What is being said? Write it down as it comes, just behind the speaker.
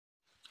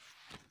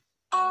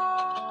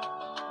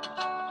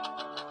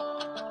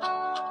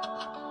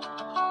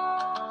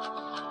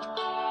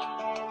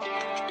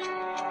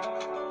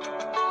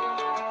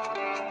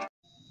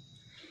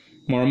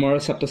মৰমৰ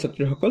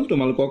ছাত্ৰ-ছাত্ৰীসকল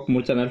তোমালোকক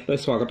মোৰ চেনেললৈ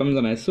স্বাগতম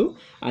জনাইছো।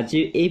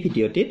 আজিৰ এই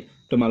ভিডিঅ'টিত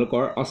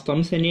তোমালোকৰ অষ্টম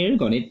শ্ৰেণীৰ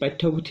গণিত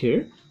পাঠ্যপুথিৰ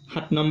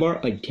 ৭ নম্বৰ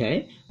অধ্যায়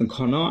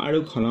ঘন আৰু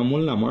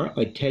ঘনমূল নামৰ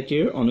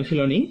অধ্যায়টিৰ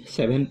অনুশীলনী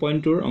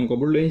 7.2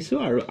 অংকবোৰ লৈ আহিছো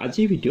আৰু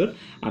আজিৰ ভিডিঅ'ত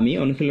আমি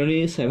অনুশীলনী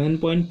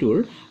 7.2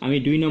 আমি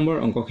 2 নম্বৰ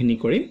অংকখিনি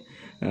কৰিম।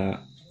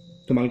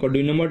 তোমালোকৰ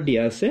 2 নম্বৰ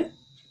দিয়া আছে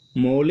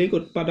মৌলিক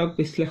উৎপাদক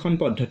বিশ্লেষণ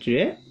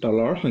পদ্ধতিৰে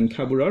তলৰ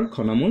সংখ্যাবোৰৰ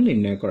ঘনমূল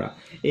নিৰ্ণয় কৰা।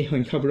 এই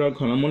সংখ্যাবোৰৰ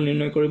ঘনমূল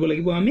নিৰ্ণয় কৰিব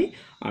লাগিব আমি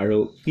আৰু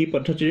কি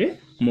পদ্ধতিৰে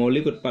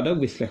মৌলিক উৎপাদক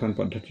বিশ্লেষণ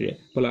পদ্ধতিৰে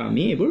বলা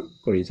আমি এইবোৰ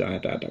কৰি যাওঁ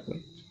এটা এটাকৈ।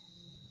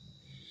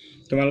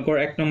 তোমালোকৰ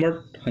 1 নম্বৰ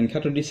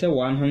সংখ্যাটো দিছে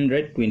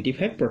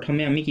 125।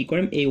 প্ৰথমে আমি কি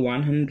কৰিম এই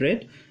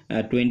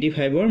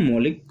 125ৰ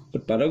মৌলিক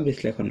উৎপাদক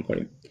বিশ্লেষণ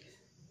কৰিম।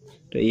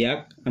 তো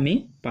ইয়াক আমি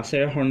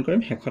 5ৰে হৰণ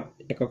কৰিম। শেষত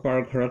এককৰ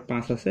ঘৰত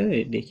 5 আছে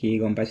দেখি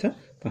গম পাইছা।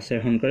 5ৰে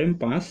হৰণ কৰিম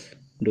 5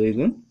 2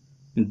 গুণ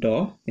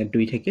 10 ইয়াত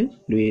 2 থাকিল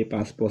 2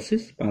 5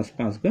 25 5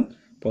 5 গুণ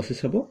 25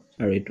 হ'ব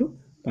আৰু এইটো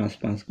 5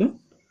 5 গুণ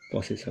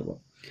 25 হ'ব।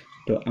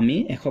 তো আমি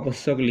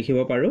 125ক লিখিব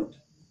পাৰো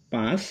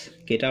 5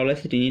 কেইটা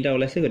ওলাইছে 3টা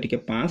ওলাইছে গতিকে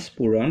 5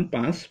 পূৰণ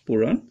 5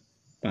 পূৰণ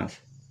 5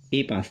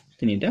 এই 5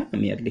 3টা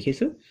আমি ইয়াত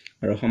লিখিছো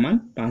আৰু সমান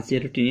 5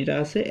 যেহেতু 3টা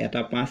আছে এটা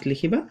 5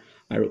 লিখিবা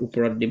আৰু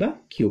ওপৰত দিবা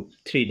কিউব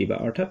 3 দিবা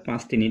অৰ্থাৎ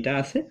 5 3টা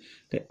আছে।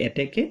 তো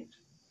এতেকে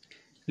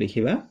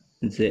লিখিবা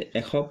যে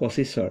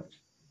 125ৰ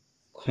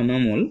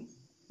ঘনমূল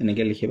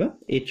এনেকে লিখিবা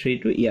এই 3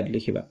 টো ইয়াত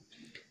লিখিবা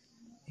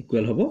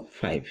ইকুৱেল হ'ব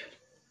 5।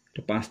 তো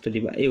 5 টো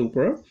দিবা এই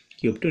ওপৰৰ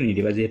কিউবটো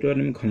নিদিবা যেহেতু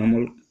আমি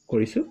ঘনমূল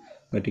কৰিছো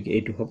গতিকে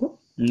এইটো হ'ব।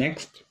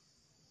 নেক্সট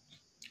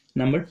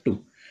নাম্বাৰ 2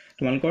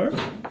 তোমালোকৰ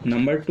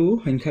নাম্বাৰ 2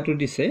 সংখ্যাটো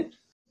দিছে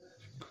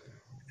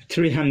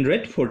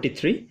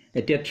 343।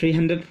 এতিয়া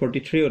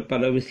 343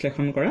 উৎপাদক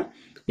বিশ্লেষণ কৰা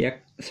ইয়াক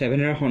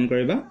 7ৰে হৰণ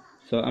কৰিবা।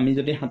 সো আমি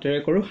যদি 7ৰে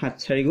কৰো 7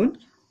 4 গুণ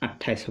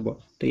 28 হ'ব।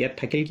 তো ইয়াত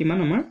থাকিল কিমান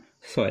আমাৰ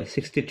 6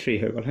 63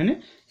 হৈ গ'ল হয়নে।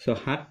 সো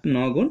 7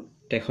 9 গুণ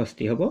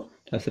 63 হ'ব।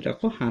 তাৰপিছত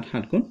আকৌ 7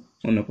 7 গুণ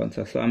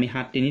 49। সো আমি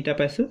 7 3টা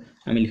পাইছো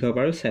আমি লিখিব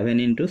পাৰো 7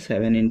 *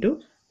 7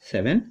 *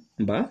 7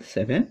 বা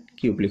 7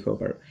 কিউব লিখিব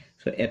পাৰো।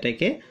 সো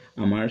এতেকে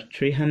আমাৰ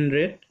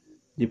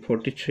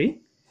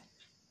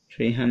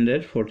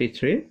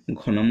 343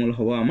 ঘনমূল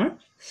হ'ব আমাৰ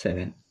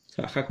 7। সো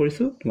আশা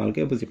কৰিছো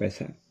তোমালোকে বুজি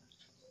পাইছা।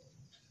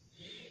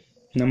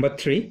 নাম্বাৰ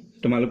 3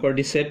 তোমালোকৰ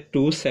দিছে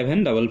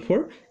 2744।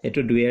 এটো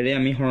 2ৰে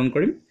আমি হৰণ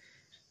কৰিম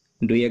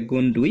 2 1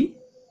 গুণ 2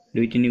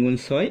 2 3 গুণ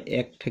 6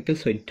 1 থাকিল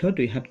 14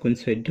 2 7 গুণ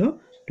 14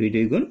 2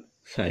 2 গুণ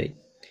 4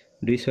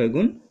 2 6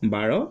 গুণ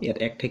 12 ইয়াত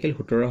 1 থাকিল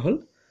 17 হ'ল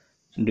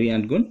 2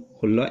 8 গুণ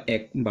 16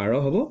 1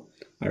 12 হ'ব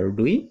আৰু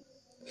 2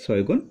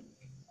 6 গুণ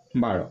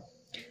 12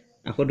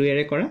 আকৌ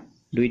 2ৰে কৰা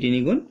 2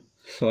 3 গুণ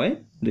 6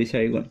 2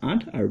 4 গুণ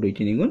 8 আৰু 2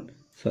 3 গুণ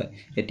 6।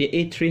 এতিয়া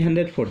এই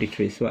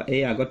 343 চোৱা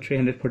এই আগত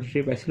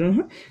 343 পাইছিলো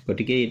নহয়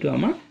গতিকে এইটো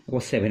আমাৰ আকৌ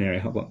 7ৰে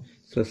হ'ব।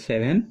 সো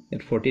 7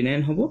 ইয়াত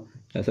 49 হ'ব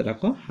তাৰপিছত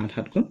আকৌ 7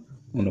 7 গুণ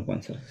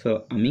 49। সো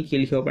আমি কি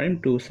লিখিব পাৰিম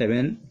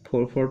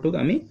 2744 টোক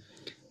আমি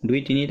 2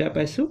 3টা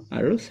পাইছো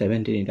আৰু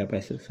 7 3টা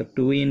পাইছো। সো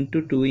 2 *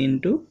 2 *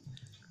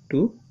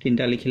 2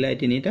 3টা লিখিলা এই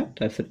 3টা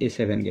তাৰপিছত এই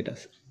 7 গেট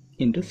আছে *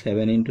 7 *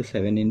 7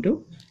 *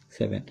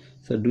 7।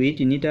 সো 2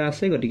 3টা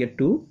আছে গতিকে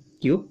 2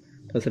 কিউব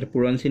তাৰপিছত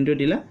পূৰণ চিহ্নটো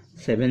দিলা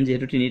 7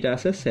 যেহেতু 3টা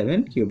আছে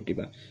 7 কিউব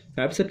দিবা।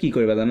 তাৰপিছত কি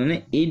কৰিবা জানানে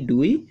এই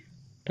 2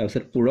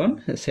 তাৰপিছত পূৰণ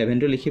 7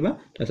 টো লিখিবা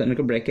তাৰপিছত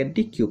এনেকৈ ব্ৰেকেট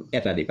দি কিউব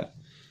এটা দিবা।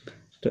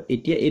 তো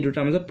এতিয়া এই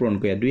দুটাৰ মাজত পূৰণ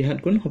কৰিয়া 2 7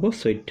 গুণ হ'ব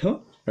 14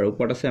 আৰু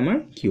ওপৰত আছে আমাৰ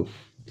কিউব।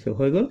 সো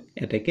হৈ গ'ল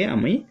এতেকে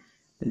আমি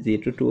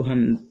যেটো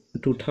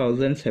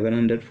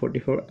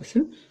 2744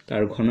 আছিল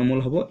তাৰ ঘনমূল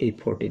হ'ব এই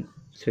 14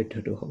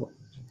 14টো হ'ব।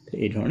 তো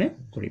এই ধৰণে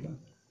কৰিবা।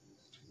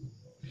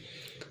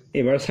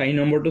 এবাৰ 4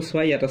 নম্বৰটো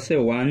চোৱা ইয়াত আছে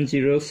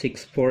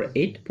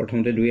 10648।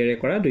 প্ৰথমতে 2ৰে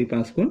কৰা 2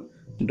 5 গুণ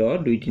 10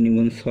 2 3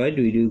 গুণ 6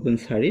 2 2 গুণ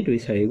 4 2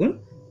 4 গুণ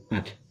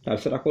 8।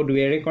 তাৰপিছত আকৌ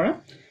 2ৰে কৰা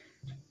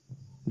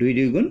 2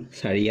 2 গুণ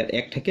 4 ইয়াত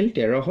 1 থাকিল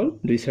 13 হ'ল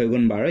 2 6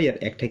 গুণ 12 ইয়াত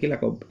 1 থাকিল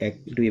আকৌ 1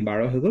 2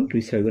 12 হৈ গ'ল 2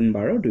 6 গুণ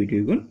 12 2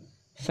 2 গুণ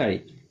 4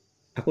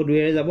 আকৌ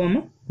 2ৰে যাব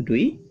আমাৰ 2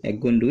 1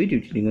 গুণ 2 2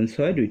 3 গুণ 6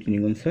 2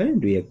 3 গুণ 6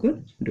 2 1 গুণ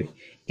 2।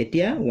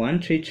 এতিয়া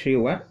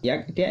 1331 ইয়াক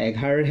এতিয়া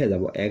 11 হে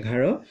যাব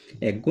 11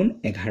 1 গুণ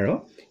 11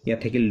 ইয়াত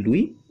থাকিল 2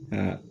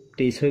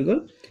 23 হৈ গ'ল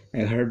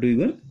 11 2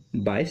 গুণ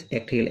 22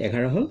 1 থাকিল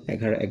 11 হ'ল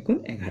 11 1 গুণ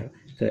 11।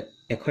 তো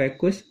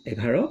 121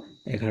 11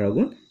 11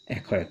 গুণ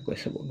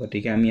 121 হ'ব।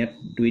 গতিকে আমি ইয়াত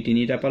 2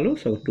 3টা পালো।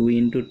 সো 2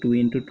 * 2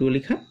 * 2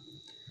 লিখা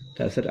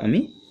তাৰপিছত আমি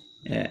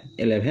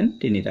 11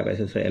 3টা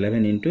পাইছো। সো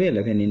 11 *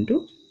 11 *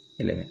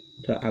 11।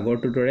 তো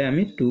আগৰটোৰ দৰে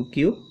আমি 2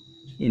 কিউব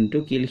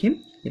কি লিখিম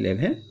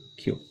 11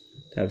 কিউব।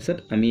 তাৰপিছত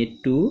আমি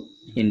 2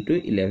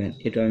 * 11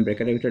 এইটো আমি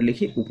ব্ৰেকেটৰ ভিতৰত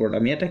লিখি ওপৰত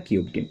আমি এটা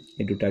কিউব দিম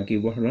এই দুটা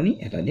কিউবৰ সলনি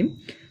এটা দিম।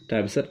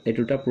 তাৰপিছত এই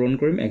দুটা পূৰণ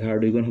কৰিম 11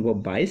 2 গুণ হ'ব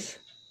 22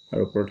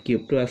 আৰু ওপৰত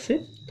কিউবটো আছে।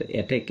 তো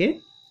এতেকে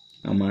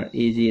আমাৰ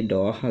এই যে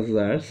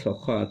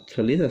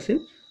 10648 আছিল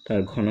তাৰ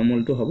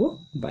ঘনমূলটো হ'ব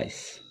 22।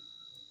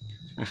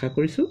 আশা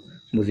কৰিছো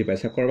বুজি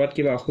পাইছা। কৰবাত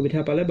কিবা অসুবিধা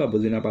পালে বা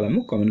বুজি নাপালে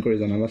মোক কমেন্ট কৰি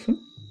জনাবাচোন।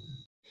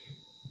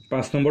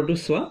 5 নম্বৰটো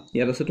চোৱা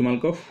ইয়াত আছে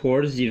তোমালোকৰ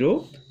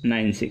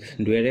 4096।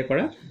 2ৰে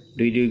কৰা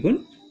 2 2 গুণ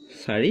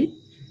 4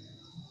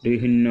 2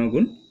 0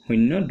 গুণ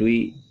 0 2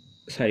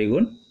 4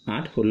 গুণ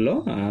 8 16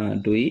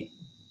 2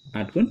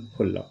 8 গুণ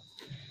 16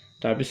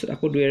 তাৰপিছত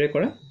আকৌ 2 এৰে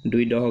কৰা 2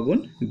 10 গুণ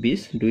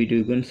 20 2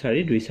 2 গুণ 4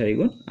 2 4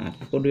 গুণ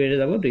 8 আকৌ 2 এৰে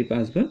যাব 2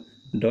 5 গুণ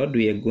 10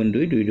 2 1 গুণ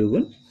 2 2 2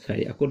 গুণ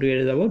 4 আকৌ 2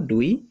 এৰে যাব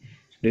 2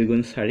 2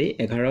 গুণ 4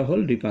 11 হল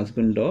 2 5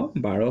 গুণ 10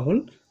 12 হল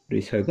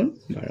 2 6 গুণ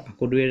 12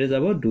 আকৌ 2 এৰে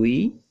যাব 2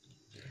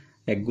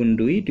 1 গুণ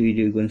 2 2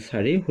 2 গুণ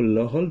 4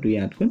 16 হল 2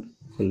 8 গুণ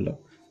 16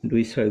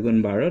 2 6 গুণ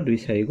 12 2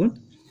 4 গুণ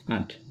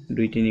 8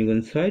 2 3 গুণ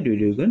 6 2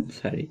 2 গুণ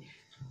 4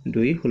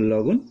 2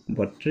 16 গুণ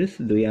 32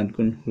 2 8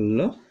 গুণ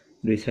 16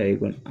 2 4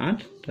 গুণ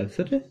 8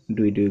 তাৰপিছতে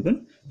 2 2 গুণ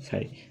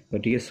 4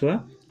 গতিকে চোৱা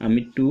আমি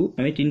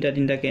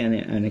তিনিটাকে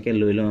এনেকৈ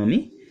লৈ লওঁ আমি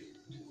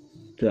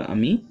তো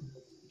আমি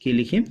কি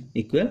লিখিম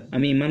ইকুৱেল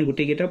আমি ইমান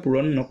গোটেইকেইটা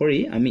পূৰণ নকৰি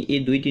আমি এই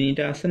 2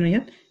 3টা আছে ন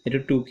ইয়াত এটো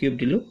 2 কিউব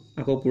দিলো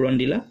আকৌ পূৰণ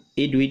দিলা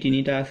এই 2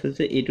 3টা আছে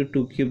যে এটো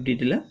 2 কিউব দি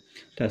দিলা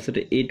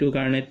তাৰপিছতে এইটোৰ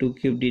কাৰণে 2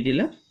 কিউব দি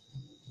দিলা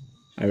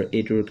আৰু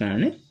এইটোৰ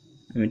কাৰণে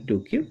আমি 2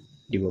 কিউব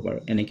দিব পাৰো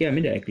এনেকৈ আমি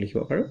ডাইৰেক্ট লিখিব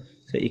পাৰো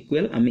সো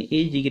ইকুৱেল আমি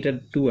এই যিকেইটা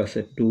 2 আছে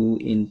 2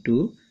 ইনটু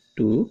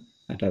 2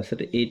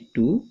 তাৰপিছতে এই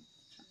 2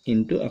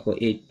 ইনটু আকৌ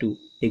এই 2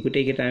 এই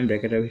গোটেইকেইটা আমি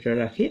ব্ৰেকেটৰ ভিতৰত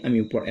ৰাখি আমি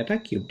ওপৰত এটা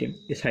কিউব দিম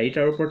এই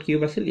 4টাৰ ওপৰত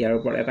কিউব আছিল ইয়াৰ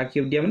ওপৰত এটা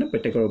কিউব দিয়া মানে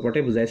প্ৰত্যেকৰ ওপৰতে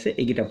বুজাইছে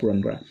এইকেইটা পূৰণ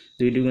কৰা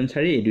 2 2 গুণ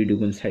 4 এই 2 2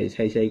 গুণ 4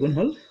 4 4 গুণ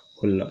হল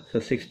 16 সো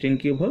 16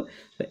 কিউব হল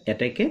সো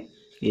এটাকে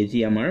এই যি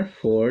আমাৰ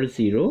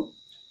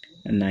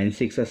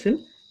 4096 আছিল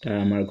তাৰ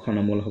আমাৰ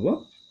ঘনমূল হ'ব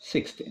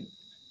 16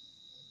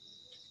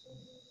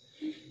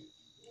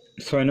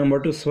 6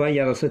 নম্বৰটো চোৱা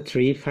ইয়াত আছে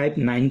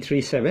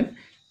 35937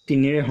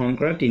 3 ৰে হৰণ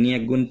কৰা 3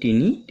 1 গুণ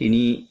 3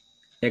 3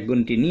 1 গুণ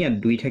 3 ইয়াত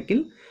 2 থাকিল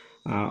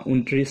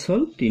 29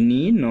 হল 3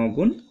 9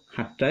 গুণ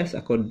 27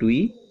 আকৌ 2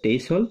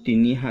 23 হল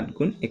 3 7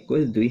 গুণ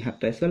 21 2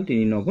 27 হল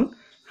 3 9 গুণ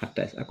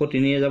 27 আকৌ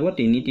 3 ৰে যাব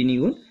 3 3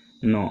 গুণ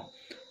 9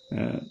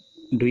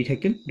 2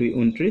 থাকিল 2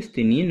 29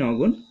 3 9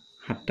 গুণ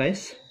 27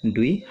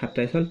 2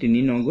 27 হল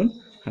 3 9 গুণ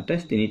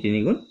 27 3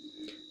 3 গুণ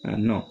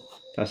 9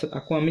 তাৰপিছত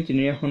আকৌ আমি 3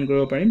 ৰে হৰণ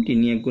কৰিব পাৰিম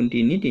 3 1 গুণ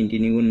 3 3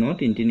 3 গুণ 9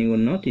 3 3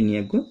 গুণ 9 3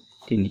 1 গুণ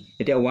 3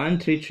 এতিয়া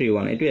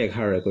 1331 এটো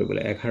 11 ৰে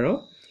কৰিবলৈ 11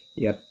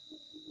 ইয়াত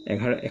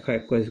 11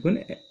 121 গুণ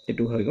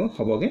এটো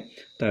হবগে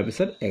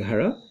তাৰপিছত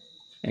 11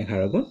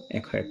 11 গুণ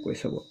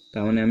 121 হ'ব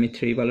তাৰ মানে আমি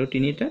 3 পালো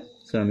 3টা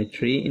সো আমি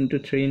 3 into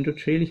 3 into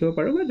 3 লিখিব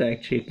পাৰো বা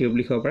ডাইৰেক্ট 3 কিউব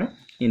লিখিব পাৰা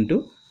ইনটু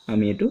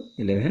আমি এটো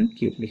 11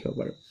 কিউব লিখিব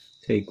পাৰো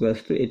সো ইকুৱেলস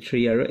টু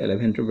 3 আৰু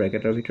 11 টো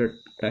ব্ৰেকেটৰ ভিতৰত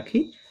ৰাখি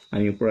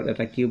আমি ওপৰত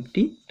এটা কিউব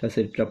দি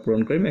তাৰপিছত এটা পূৰণ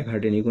কৰিম 11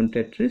 3 গুণ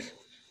 33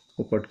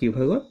 ওপৰত কিউব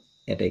হৈ গ'ল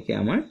এটাকে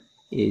আমাৰ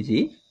এই যি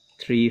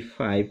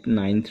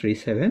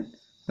 35937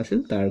 আছিল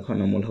তাৰ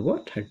ঘনমূল হ'ব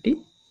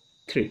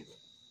 33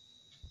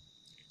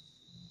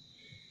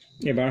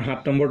 এবাৰ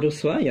 7 নম্বৰটো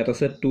চোৱা ইয়াত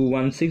আছে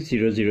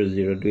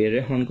 216000 2 এৰে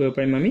হৰণ কৰিব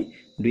পাৰিম আমি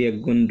 2 1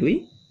 গুণ 2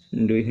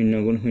 2 0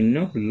 গুণ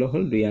 0 16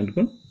 হল 2 8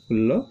 গুণ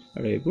 16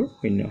 আৰু এইবোৰ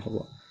 0 হ'ব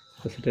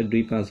তাৰপিছতে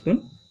 2 5 গুণ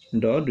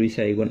 10 2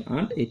 4 গুণ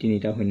 8 এই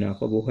তিনিটা 0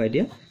 আকৌ বহুৱাই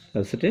দিয়া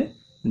তাৰপিছতে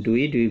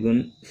 2 2 গুণ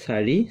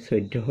 4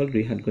 14 হল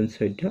 2 7 গুণ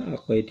 14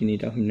 আকৌ এই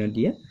তিনিটা 0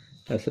 দিয়া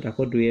তাৰপিছত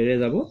আকৌ 2 এৰে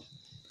যাব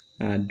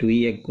 2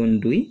 1 গুণ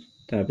 2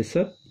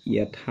 তাৰপিছত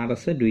ইয়াত 7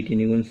 আছে 2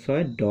 3 গুণ 6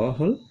 10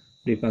 হল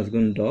 2 5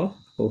 গুণ 10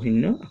 আকৌ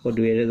 0 আকৌ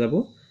 2 এৰে যাব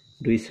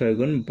 2 6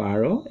 গুণ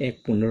 12 1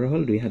 15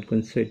 হল 2 7 গুণ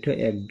 14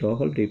 1 10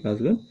 হল 2 5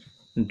 গুণ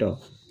 10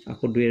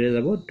 আকৌ 2 এৰে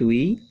যাব 2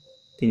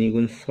 3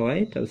 গুণ 6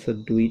 তাৰপিছত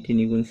 2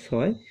 3 গুণ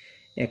 6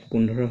 1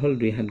 15 হল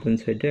 2 7 গুণ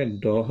 14 1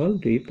 10 হল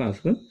 2 5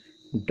 গুণ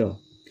 10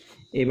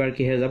 এবাৰ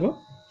কিহে যাব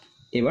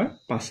এবাৰ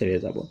 5 এৰে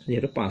যাব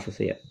যেহেতু 5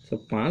 আছে ইয়াত সো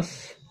 5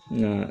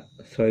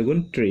 6 গুণ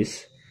 30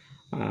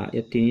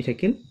 ইয়াত 3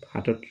 থাকিল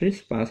 37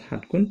 5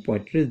 7 গুণ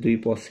 35 2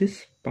 25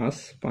 5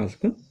 5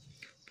 গুণ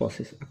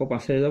 25 আকৌ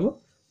 5 এৰে যাব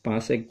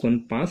 5 1 গুণ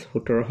 5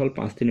 17 হল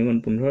 5 3 গুণ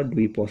 15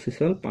 2 25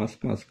 হল 5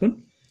 5 গুণ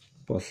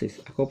 25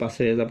 আকৌ 5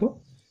 এৰে যাব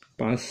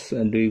 5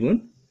 2 গুণ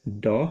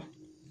 10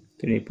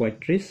 3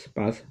 35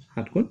 5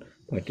 7 গুণ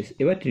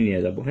 35 এবাৰ 3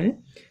 এৰে যাব হে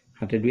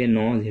 7 2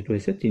 9 যেহেতু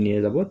হৈছে 3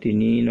 এৰে যাব 3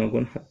 9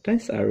 গুণ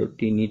 27 আৰু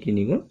 3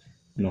 3 গুণ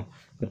 9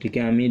 গতিকে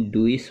আমি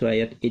 2 6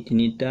 ইয়াত এই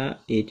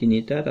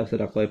তিনিটা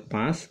তাৰপিছত আকৌ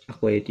 5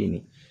 আকৌ এই 3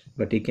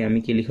 গতিকে আমি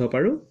কি লিখিব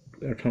পাৰো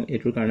প্ৰথম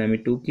এটোৰ কাৰণে আমি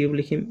 2 কিউব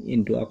লিখিম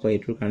ইনটু আকৌ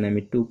এটোৰ কাৰণে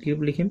আমি 2 কিউব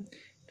লিখিম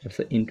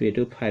তাৰপিছত ইনটু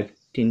এটো 5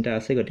 তিনটা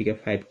আছে গতিকে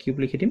 5 কিউব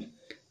লিখি দিম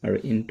আৰু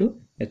ইনটু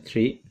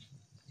 3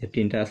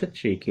 তিনটা আছে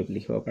 3 কিউব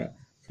লিখিব পাৰা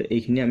সো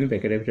এইখিনি আমি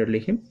ব্ৰেকেটৰ ভিতৰত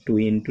লিখিম 2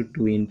 into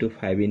 2 into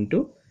 5 into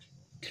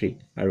 3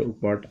 আৰু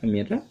ওপৰত আমি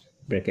এটা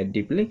ব্ৰেকেট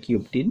দি পেলে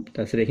কিউব দিম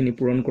তাৰপিছত এইখিনি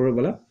পূৰণ কৰিব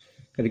বলা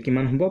এটো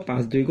কিমান হ'ব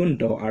 5 2 গুণ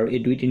 10 আৰু এই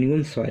 2 3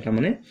 গুণ 6 তাৰ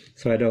মানে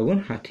 6 10 গুণ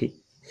 60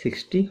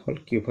 60 হল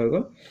কিউব হৈ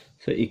গ'ল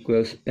সো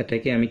ইকুৱেলস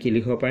এটাকে আমি কি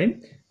লিখিব পাৰিম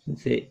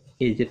যে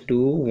এই যে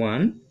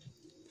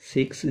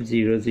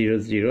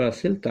 216000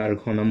 আছিল তাৰ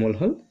ঘনমূল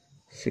হল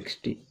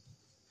 60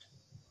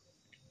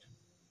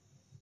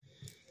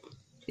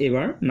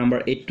 এবাৰ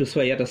নাম্বাৰ 8 টো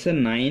চোৱা ইয়াত আছে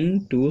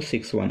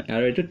 9261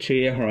 আৰু এটো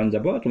 3 এ হৰণ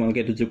যাব তোমালোকে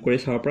এটো যোগ কৰি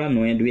চাব পৰা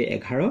 9 2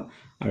 11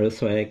 আৰু 6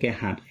 1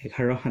 7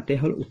 11 7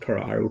 হল 18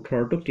 আৰু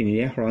 18 টো 3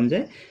 এ হৰণ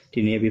যায়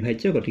 3 এ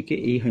বিভাজ্য গতিকে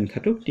এই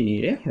সংখ্যাটো 3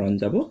 এ হৰণ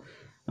যাব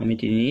আমি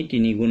 3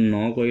 3 গুণ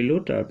 9 কৰিলো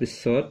তাৰ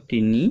পিছত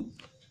 3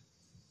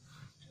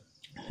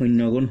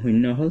 0 গুণ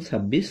 0 হল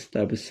 26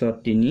 তাৰ পিছত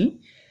 3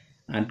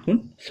 8 গুণ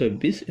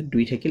 24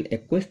 2 থাকিল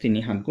 21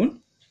 3 7 গুণ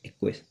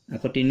 21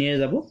 আকৌ 3 এ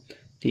যাব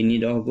 3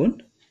 10 গুণ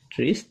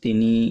 30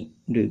 3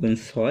 2 গুণ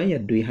 6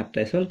 ইয়াত 2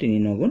 27 হল 3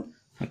 9 গুণ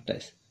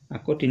 27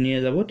 আকৌ 3 এ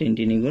যাব 3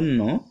 3 গুণ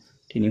 9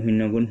 3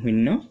 0 গুণ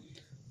 0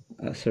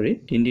 সৰি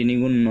 3 3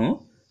 গুণ 9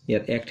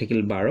 ইয়াত 1 থাকিল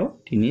 12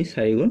 3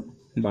 4 গুণ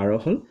 12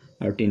 হল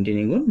আৰু 3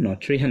 3 গুণ 9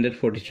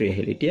 343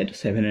 আহিল এতিয়া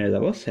 7 এ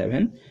যাব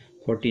 7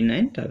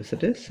 49 তাৰ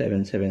পিছতে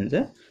 7 7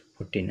 যা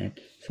 49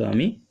 সো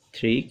আমি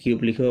 3 কিউব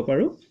লিখিব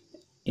পাৰো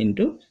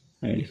ইনটু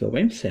আমি লিখিব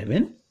পাৰিম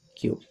 7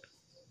 কিউব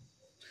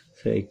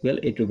সো ইকুৱেল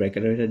এটো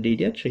ব্ৰ্যাকেটৰ ভিতৰত দি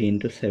দিয়া 3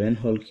 ইনটু 7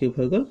 হোল কিউব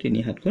হৈ গল 3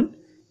 7 গুণ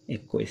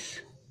 21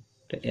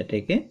 তো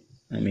এতেকে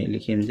আমি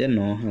লিখিম যে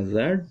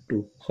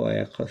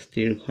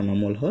 9261 ৰ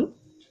ঘনমূল হল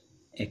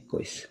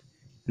 21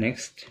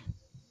 নেক্সট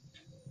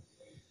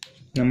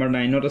নাম্বাৰ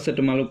 9 ত আছে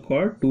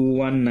তোমালোকৰ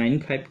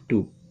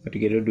 21952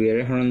 গতিকে 2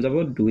 এৰে হৰণ যাব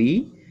 2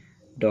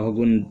 10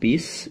 গুণ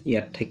 20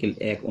 ইয়াত থাকিল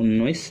 1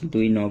 19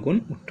 2 9 গুণ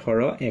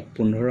 18 1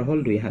 15 হল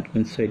 2 7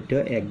 গুণ 14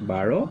 1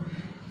 12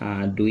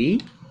 2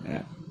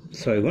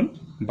 6 গুণ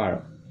 12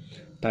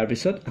 তাৰ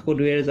পিছত আকৌ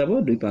 2 এৰে যাব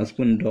 2 5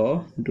 গুণ 10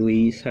 2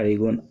 4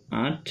 গুণ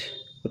 8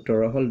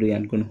 17 হল 2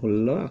 8 গুণ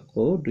 16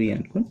 আকৌ 2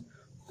 8 গুণ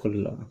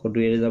 16 আকৌ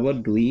 2 এৰে যাব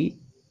 2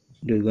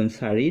 2 গুণ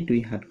 4 2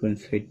 7 গুণ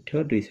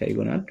 14 2 4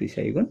 গুণ 8 2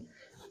 4 গুণ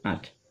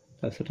 8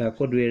 তাৰপিছত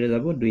আকৌ 2 এৰে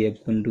যাব 2 1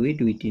 গুণ 2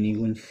 2 3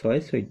 গুণ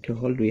 6 14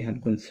 হল 2 7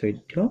 গুণ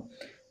 14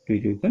 2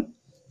 2 গুণ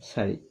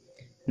 4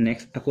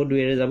 নেক্সট আকৌ 2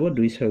 এৰে যাব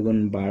 2 6 গুণ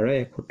 12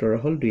 1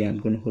 17 হল 2 8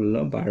 গুণ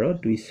 16 12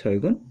 2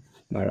 6 গুণ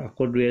 12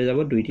 আকৌ 2 এৰে যাব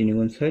 2 3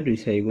 গুণ 6 2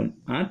 4 গুণ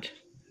 8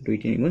 2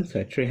 3 গুণ 6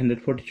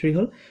 343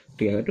 হল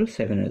টিকাটো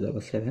 7 এ যাব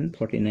 7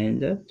 49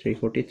 যা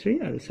 343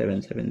 আৰু 7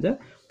 7 যা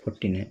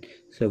 49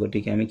 সো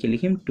গতিকে আমি কি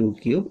লিখিম 2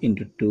 cube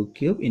into 2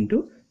 cube into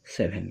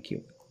 7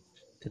 cube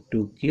তো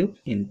 2 cube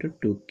into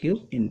 2 cube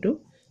into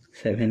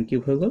 7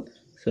 cube হৈ গল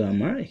সো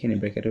আমাৰ এখানে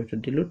ব্ৰ্যাকেটৰ ভিতৰত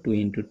দিলো 2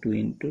 into 2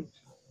 into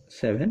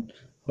 7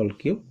 whole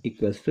cube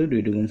equals to 2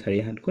 2 গুণ 4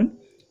 7 গুণ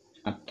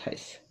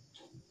 28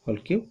 হোল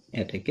কিউব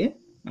এতেকে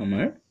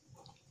আমাৰ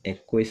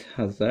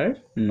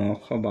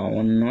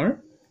 21952 ৰ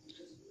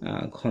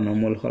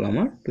ঘনমূল হল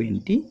আমাৰ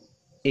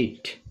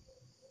 28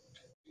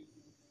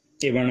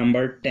 এবাৰ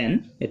নাম্বাৰ 10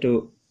 এটো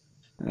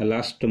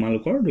লাষ্ট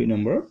তোমালোকৰ 2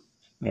 নম্বৰ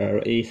আৰু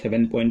এই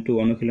 7.2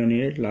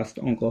 অনুশীলনীৰ লাষ্ট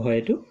অংক হয়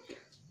এটো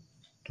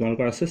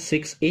তোমালোকৰ আছে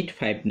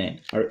 6859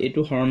 আৰু এটো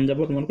হৰণ যাব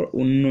তোমালোকৰ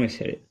 19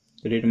 এৰে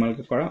যদি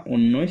তোমালোকে কৰা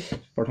 19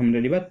 প্ৰথমতে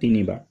দিবা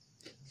 3 বাৰ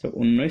সো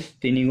 19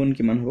 3 গুণ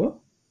কিমান হ'ব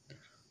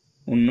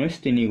 19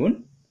 3 গুণ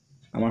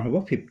আমাৰ হ'ব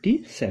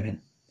 57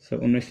 সো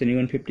 19 3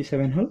 গুণ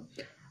 57 হল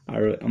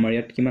আৰু আমাৰ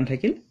ইয়াত কিমান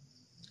থাকিল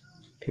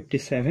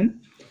 57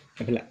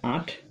 এফালে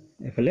 8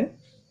 এফালে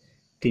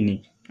 3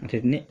 8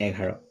 3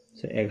 11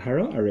 সো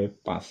 11 আৰু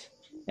 5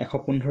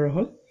 115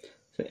 হল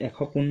সো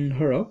 115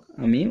 ক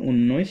আমি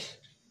 19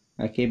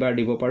 কেইবাৰ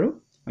দিব পাৰো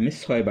আমি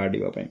 6 বাৰ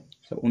দিব পাৰিম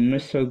সো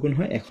 19 6 গুণ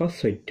হয়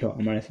 114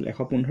 আমাৰ আছিল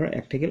 115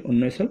 এক থাকিল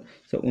 19 হল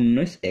সো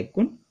 19 1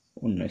 গুণ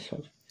 19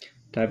 হল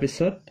তাৰ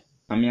পিছত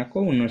আমি আকৌ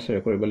 19 ৰে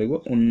কৰিব লাগিব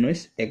 19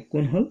 1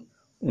 গুণ হল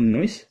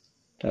 19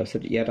 তাৰ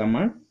পিছত ইয়াত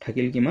আমাৰ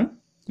থাকিল কিমান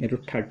এটো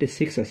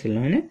 36 আছিল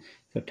নহয় নে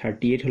সো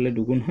 38 হলে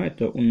দুগুণ হয়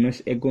তো 19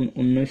 1 গুণ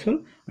 19 হল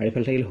আৰু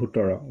ইফালে থাকিল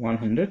 17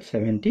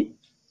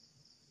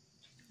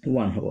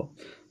 171 হ'ব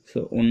সো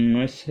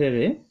 19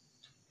 ৰে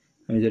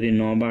আমি যদি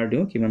 9 বাৰ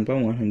দিও কিমান পাম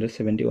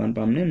 171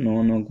 পাম নে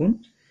 9 9 গুণ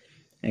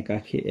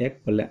 81 1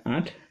 বলে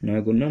 8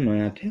 9 গুণ 9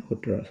 8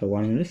 17 সো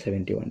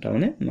 171 তাৰ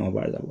মানে 9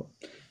 বাৰ যাব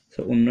সো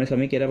 19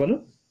 আমি কেটা পালো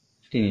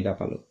 3টা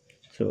পালো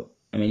সো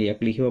আমি ইয়াক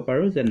লিখিব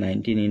পাৰো যে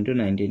 19 into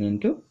 19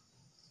 into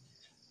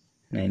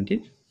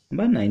 19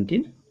 বা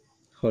 19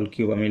 হোল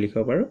কিউব আমি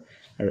লিখিব পাৰো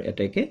আৰু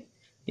এটাকে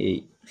এই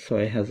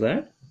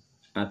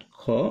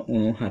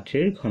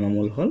 6859 ৰ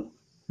ঘনমূল হল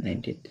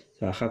 19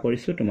 সো আশা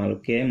কৰিছো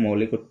তোমালোকে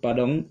মৌলিক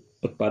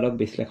উৎপাদক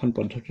বিশ্লেষণ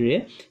পদ্ধতিৰে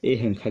এই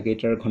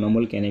সংখ্যাকেইটাৰ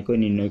ঘনমূল কেনেকৈ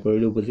নিৰ্ণয়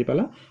কৰিলো বুজি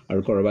পালা আৰু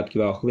কৰবাত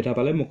কিবা অসুবিধা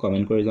পালে মোক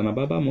কমেন্ট কৰি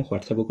জনাবা বা মোক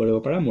WhatsApp কৰিব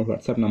পাৰা মোৰ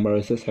WhatsApp নম্বৰ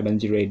হৈছে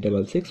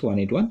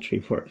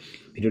 7086618134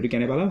 ভিডিওটো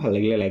কেনে পালা ভাল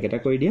লাগিলে লাইক এটা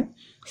কৰি দিয়া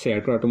শেয়াৰ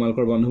কৰা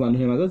তোমালোকৰ বন্ধু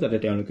বান্ধৱীৰ মাজত যাতে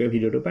তেওঁলোকে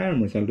ভিডিওটো পায় আৰু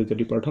মোৰ চেনেলটো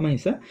যদি প্ৰথম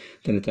আহিছা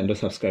তেনে চেনেলটো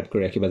সাবস্ক্ৰাইব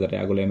কৰি ৰাখিবা যাতে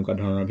আগলৈ এনেকুৱা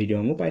ধৰণৰ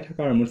ভিডিওসমূহ পাই থাকা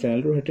আৰু মোৰ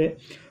চেনেলটোৰ সৈতে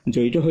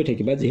জড়িত হৈ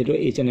থাকিবা যেহেতু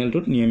এই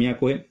চেনেলটোত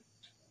নিয়মীয়াকৈ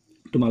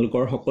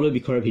তোমালোকৰ সকলো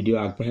বিষয়ৰ ভিডিও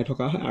আগবঢ়াই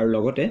থকা হয় আৰু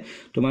লগতে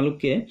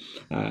তোমালোকে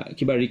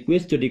কিবা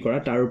ৰিকুৱেষ্ট যদি কৰা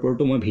তাৰ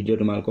ওপৰতো মই ভিডিও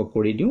তোমালোকক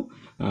কৰি দিও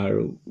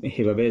আৰু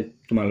হেবাবে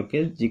তোমালোকে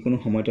যিকোনো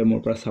সময়তে মোৰ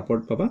পৰা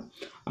সাপোৰ্ট পাবা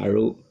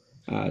আৰু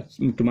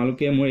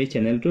তোমালোকে মোৰ এই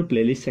চেনেলটোৰ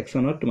প্লেলিষ্ট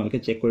সেকশনত তোমালোকে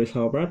চেক কৰি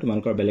চাব পাৰা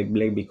তোমালোকৰ বেলেগ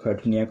বেলেগ বিষয়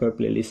ধুনিয়াকৈ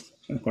প্লেলিষ্ট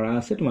কৰা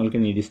আছে তোমালোকে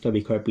নিৰ্দিষ্ট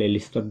বিষয়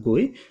প্লেলিষ্টত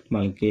গৈ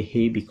তোমালোকে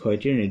সেই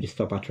বিষয়টিৰ নিৰ্দিষ্ট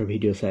পাঠৰ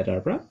ভিডিও চাই তাৰ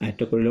পৰা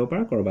আয়ত্ত কৰি ল'ব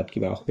পাৰা কৰবাত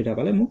কিবা অসুবিধা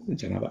পালে মোক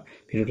জনাবা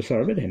ভিডিওটো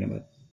চোৱাৰ বাবে ধন্যবাদ